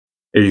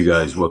Hey you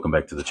guys, welcome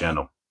back to the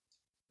channel.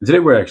 And today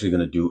we're actually going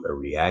to do a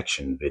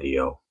reaction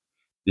video.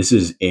 This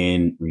is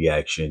in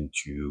reaction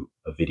to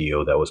a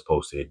video that was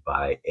posted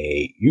by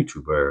a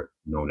YouTuber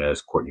known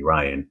as Courtney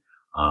Ryan.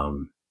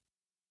 Um,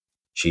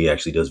 she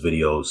actually does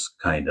videos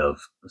kind of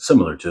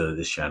similar to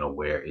this channel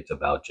where it's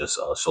about just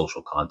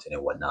social content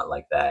and whatnot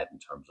like that in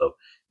terms of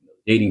the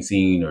dating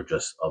scene or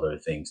just other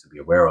things to be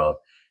aware of.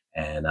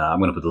 And I'm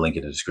going to put the link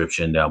in the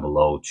description down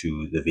below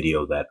to the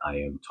video that I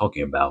am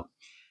talking about.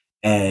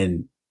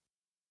 And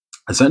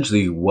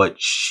essentially what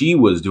she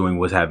was doing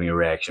was having a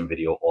reaction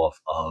video off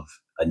of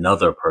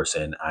another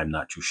person. I'm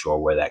not too sure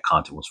where that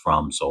content was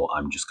from, so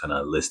I'm just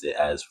gonna list it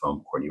as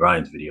from Courtney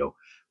Ryan's video.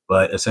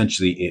 But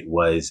essentially it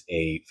was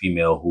a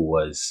female who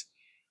was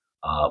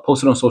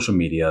posted on social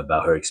media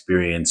about her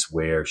experience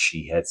where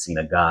she had seen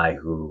a guy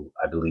who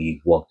I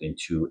believe walked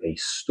into a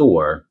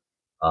store.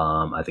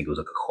 I think it was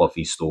like a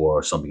coffee store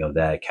or something of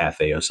that,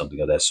 cafe or something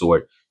of that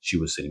sort. She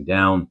was sitting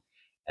down,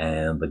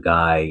 and the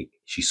guy,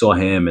 she saw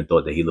him and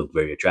thought that he looked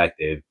very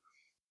attractive.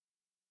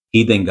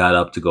 He then got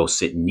up to go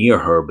sit near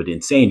her, but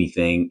didn't say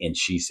anything. And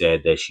she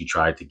said that she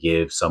tried to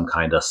give some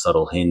kind of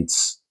subtle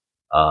hints,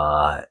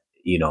 uh,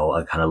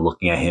 kind of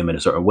looking at him in a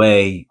certain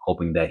way,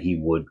 hoping that he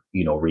would,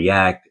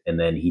 react. And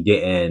then he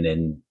didn't.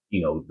 And,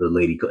 the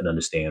lady couldn't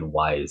understand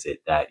why is it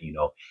that,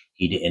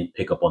 he didn't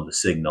pick up on the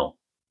signal.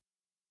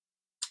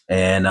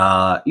 And,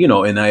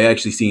 and I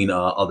actually seen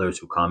others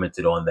who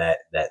commented on that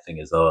thing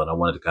as well. And I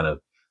wanted to kind of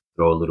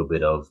throw a little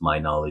bit of my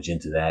knowledge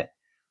into that.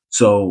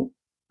 So,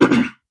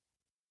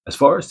 as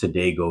far as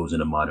today goes in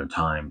the modern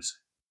times,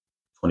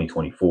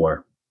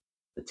 2024,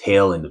 the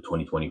tail end of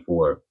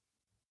 2024,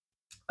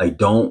 I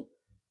don't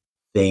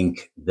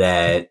think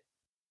that,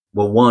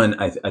 well, one,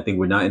 I think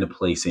we're not in a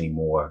place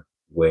anymore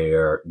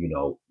where,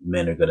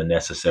 men are going to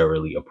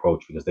necessarily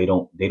approach because they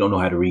don't know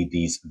how to read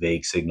these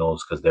vague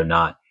signals because they're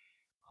not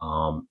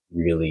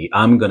really,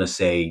 I'm going to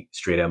say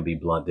straight out and be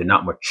blunt, they're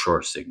not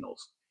mature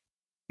signals.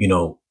 You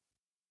know,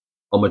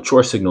 a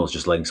mature signal is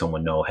just letting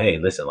someone know, hey,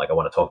 listen, like I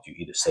want to talk to you,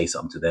 either say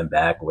something to them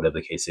back or whatever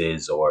the case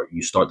is, or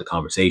you start the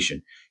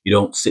conversation. You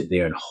don't sit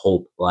there and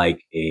hope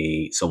like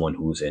someone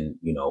who's in,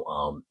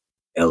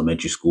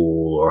 elementary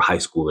school or high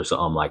school or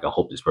something, like I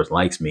hope this person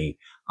likes me.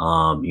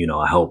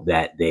 I hope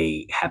that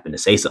they happen to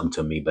say something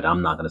to me, but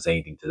I'm not going to say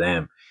anything to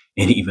them.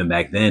 And even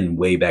back then,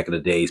 way back in the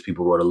days,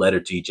 people wrote a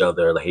letter to each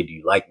other like, hey, do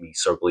you like me?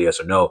 Circle yes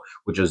or no,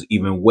 which is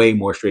even way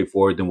more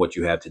straightforward than what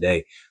you have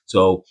today.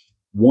 So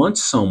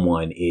once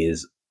someone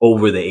is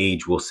over the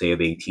age, we'll say,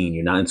 of 18,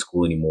 you're not in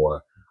school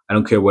anymore. I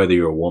don't care whether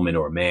you're a woman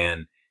or a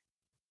man,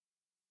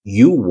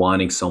 you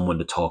wanting someone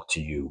to talk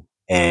to you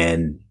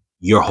and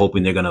you're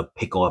hoping they're going to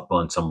pick up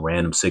on some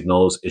random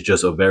signals is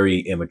just a very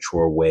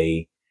immature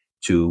way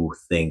to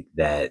think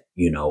that,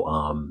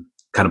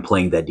 kind of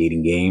playing that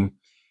dating game.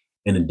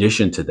 In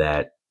addition to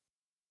that,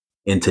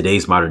 in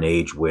today's modern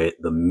age with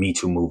the Me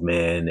Too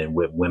movement and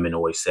with women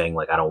always saying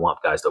like, I don't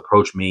want guys to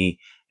approach me.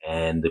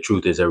 And the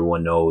truth is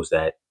everyone knows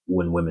that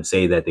when women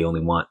say that, they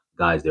only want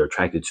guys they're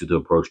attracted to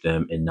approach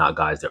them and not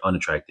guys they're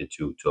unattracted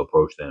to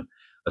approach them.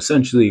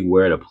 Essentially,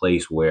 we're at a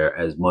place where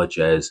as much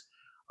as,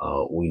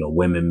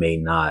 women may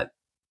not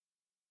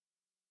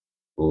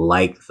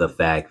like the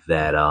fact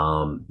that,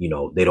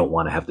 they don't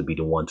want to have to be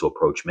the one to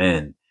approach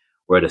men.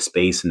 We're at a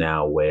space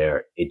now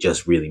where it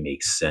just really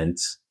makes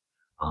sense,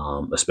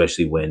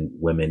 especially when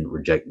women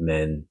reject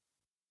men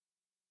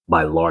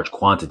by large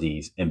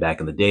quantities. And back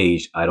in the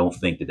days, I don't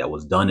think that that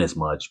was done as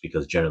much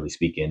because generally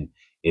speaking,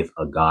 if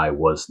a guy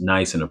was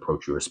nice and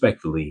approached you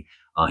respectfully,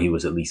 he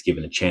was at least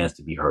given a chance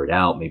to be heard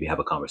out, maybe have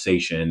a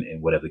conversation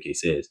and whatever the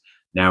case is.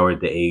 Now we're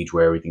at the age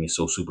where everything is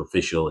so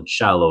superficial and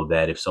shallow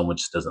that if someone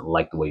just doesn't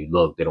like the way you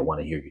look, they don't want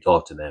to hear you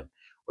talk to them,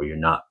 or you're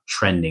not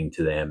trending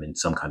to them in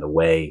some kind of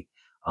way.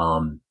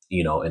 And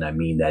I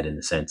mean that in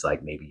the sense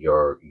like maybe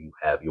you're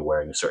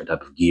wearing a certain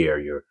type of gear,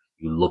 you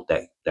look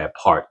that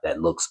part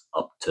that looks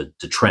up to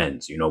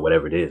trends,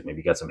 whatever it is. Maybe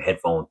you got some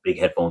big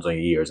headphones on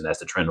your ears, and that's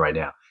the trend right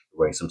now. You're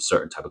wearing some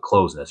certain type of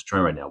clothes, and that's the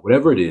trend right now.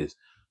 Whatever it is,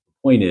 the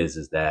point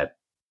is that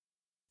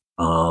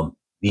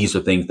these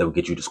are things that will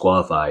get you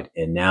disqualified.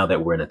 And now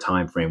that we're in a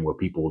time frame where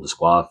people will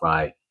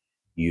disqualify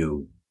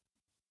you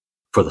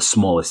for the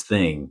smallest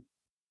thing,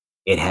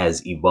 it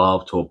has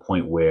evolved to a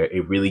point where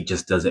it really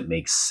just doesn't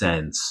make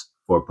sense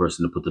for a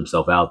person to put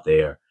themselves out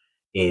there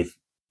if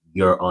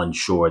you're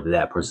unsure that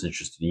that person's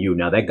interested in you.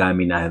 Now, that guy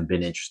may not have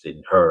been interested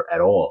in her at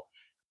all.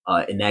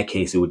 In that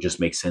case, it would just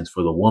make sense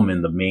for the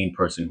woman, the main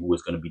person who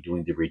is going to be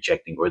doing the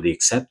rejecting or the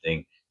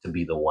accepting, to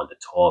be the one to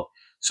talk.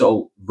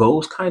 So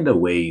those kind of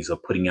ways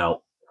of putting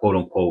out quote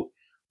unquote,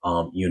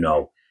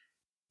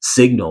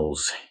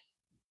 signals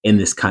in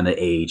this kind of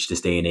age,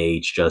 this day and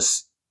age,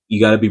 just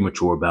you got to be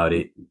mature about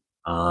it.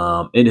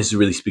 And this is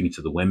really speaking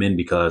to the women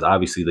because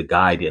obviously the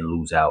guy didn't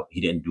lose out.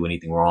 He didn't do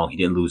anything wrong. He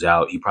didn't lose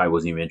out. He probably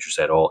wasn't even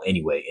interested at all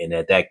anyway. And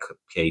at that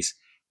case,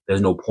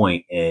 there's no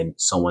point in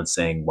someone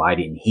saying, why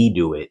didn't he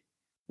do it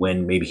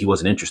when maybe he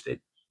wasn't interested?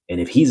 And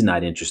if he's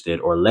not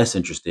interested or less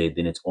interested,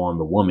 then it's on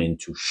the woman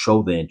to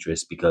show the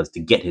interest, because to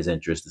get his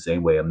interest the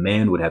same way a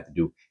man would have to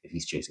do if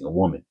he's chasing a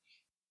woman.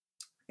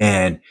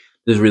 And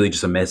this is really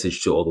just a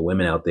message to all the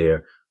women out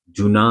there.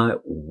 Do not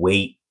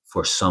wait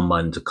for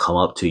someone to come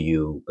up to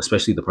you,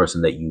 especially the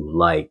person that you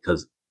like.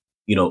 Because,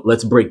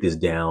 let's break this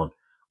down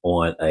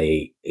on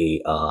a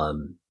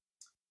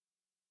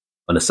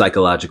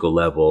psychological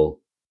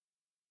level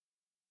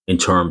in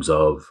terms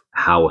of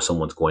how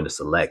someone's going to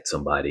select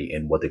somebody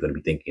and what they're going to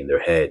be thinking in their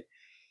head.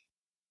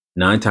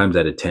 9 times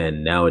out of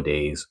 10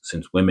 nowadays,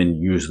 since women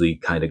usually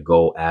kind of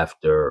go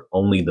after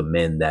only the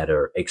men that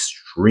are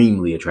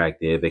extremely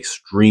attractive,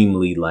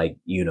 extremely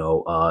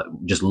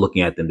just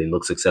looking at them, they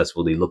look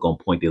successful, they look on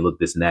point, they look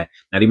this and that.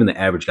 Not even the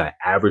average guy.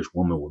 Average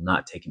woman will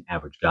not take an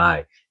average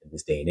guy in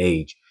this day and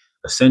age.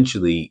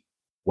 Essentially,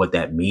 what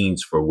that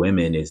means for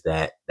women is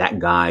that that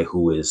guy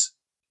who is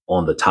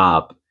on the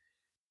top,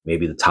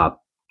 maybe the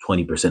top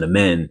 20% of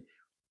men,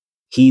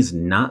 he's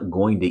not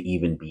going to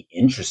even be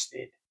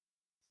interested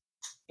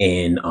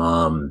in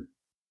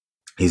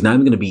he's not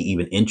even going to be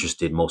even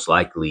interested most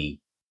likely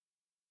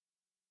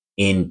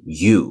in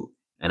you.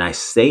 And I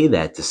say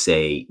that to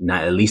say,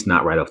 not at least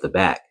not right off the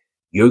bat,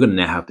 you're going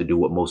to have to do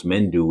what most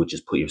men do, which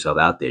is put yourself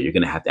out there. You're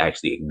going to have to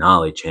actually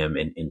acknowledge him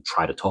and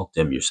try to talk to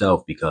him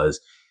yourself,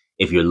 because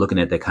if you're looking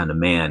at that kind of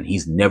man,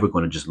 he's never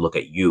going to just look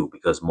at you,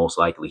 because most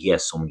likely he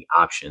has so many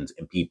options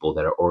and people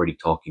that are already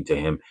talking to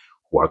him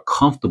who are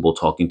comfortable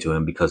talking to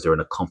him because they're in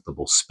a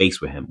comfortable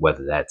space with him,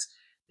 whether that's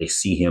they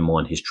see him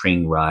on his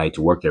train ride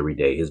to work every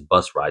day, his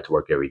bus ride to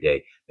work every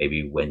day.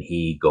 Maybe when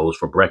he goes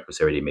for breakfast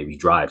every day, maybe he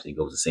drives and he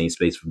goes to the same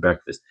space for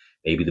breakfast.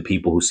 Maybe the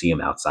people who see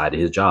him outside of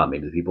his job,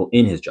 maybe the people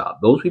in his job,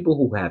 those people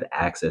who have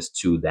access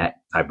to that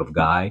type of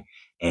guy,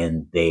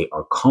 and they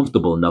are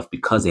comfortable enough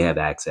because they have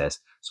access.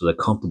 So they're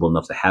comfortable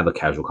enough to have a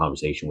casual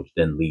conversation, which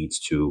then leads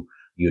to,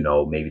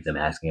 maybe them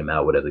asking him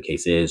out, whatever the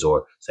case is,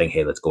 or saying,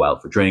 hey, let's go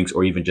out for drinks,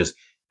 or even just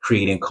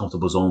creating a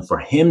comfortable zone for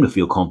him to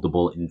feel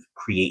comfortable and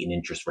create an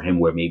interest for him,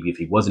 where maybe if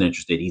he wasn't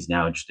interested, he's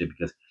now interested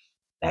because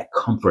that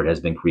comfort has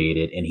been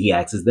created and he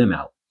axes them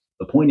out.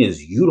 The point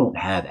is, you don't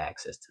have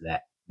access to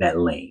that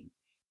lane.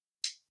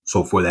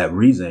 So for that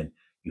reason,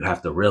 you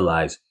have to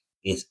realize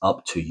it's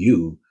up to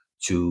you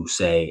to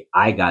say,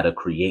 I got to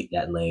create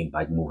that lane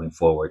by moving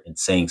forward and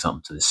saying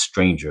something to this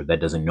stranger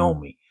that doesn't know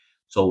me.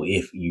 So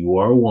if you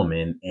are a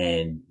woman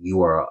and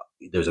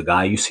there's a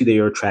guy you see that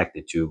you're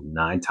attracted to,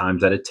 9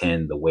 times out of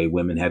 10, the way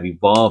women have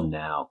evolved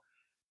now,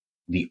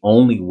 the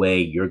only way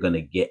you're going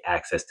to get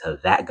access to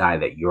that guy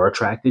that you're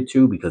attracted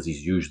to, because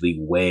he's usually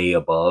way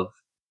above,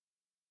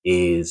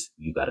 is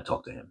you got to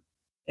talk to him.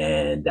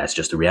 And that's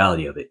just the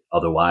reality of it.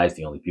 Otherwise,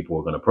 the only people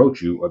who are going to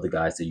approach you are the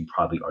guys that you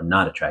probably are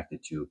not attracted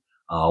to,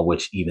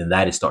 which even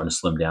that is starting to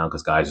slim down,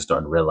 because guys are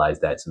starting to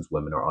realize that since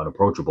women are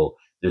unapproachable,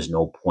 there's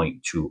no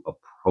point to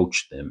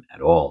approach them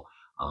at all.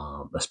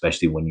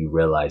 Especially when you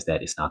realize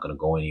that it's not going to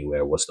go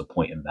anywhere. What's the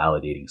point in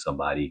validating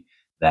somebody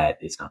that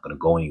it's not going to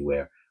go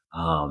anywhere?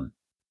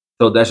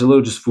 So that's a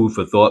little just food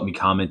for thought, me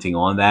commenting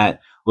on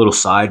that. Little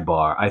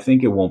sidebar. I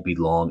think it won't be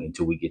long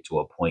until we get to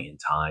a point in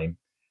time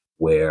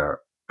where,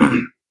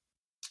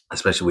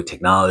 especially with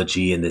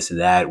technology and this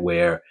and that,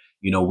 where,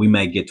 we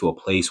might get to a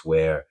place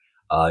where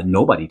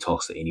nobody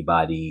talks to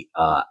anybody,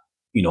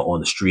 on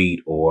the street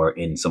or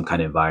in some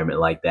kind of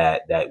environment like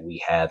that, that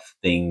we have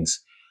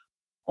things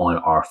on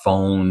our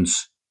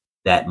phones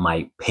that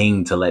might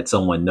ping to let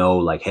someone know,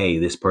 like, hey,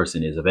 this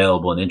person is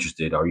available and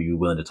interested. Are you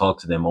willing to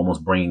talk to them?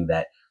 Almost bringing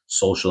that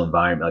social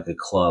environment, like a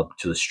club,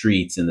 to the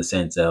streets, in the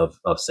sense of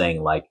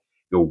saying, like,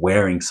 you're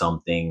wearing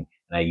something.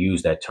 And I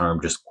use that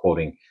term just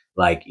quoting,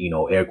 like,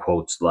 air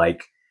quotes,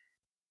 like,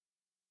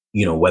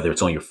 whether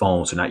it's on your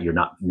phone, so you're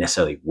not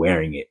necessarily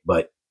wearing it,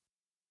 but,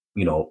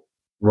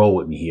 roll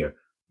with me here.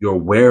 You're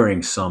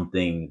wearing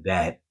something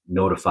that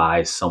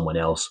notifies someone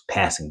else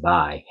passing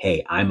by,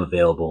 hey, I'm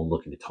available and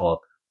looking to talk.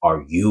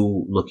 Are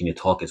you looking to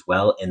talk as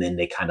well? And then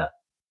they kind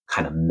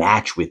of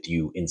match with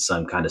you in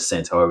some kind of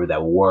sense, however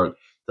that will work,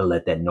 to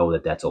let that know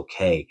that that's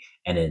okay.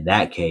 And in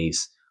that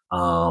case,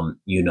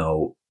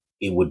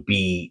 it would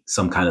be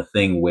some kind of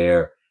thing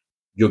where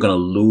you're going to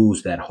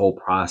lose that whole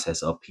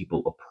process of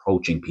people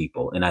approaching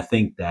people. And I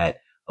think that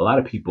a lot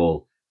of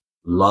people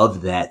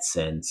love that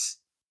sense,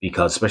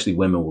 because especially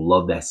women will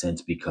love that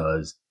sense,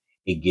 because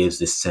it gives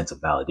this sense of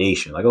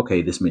validation. Like,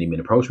 okay, this many men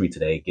approached me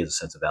today. It gives a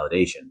sense of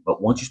validation.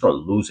 But once you start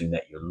losing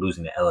that, you're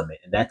losing the element,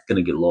 and that's going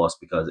to get lost,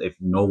 because if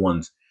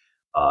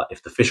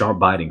if the fish aren't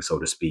biting, so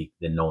to speak,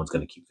 then no one's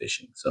going to keep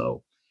fishing.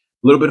 So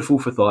a little bit of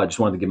food for thought. I just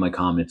wanted to give my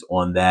comments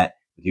on that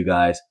with you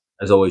guys.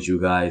 As always, you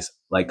guys,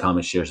 like,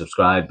 comment, share,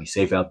 subscribe. Be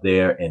safe out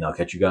there, and I'll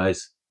catch you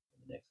guys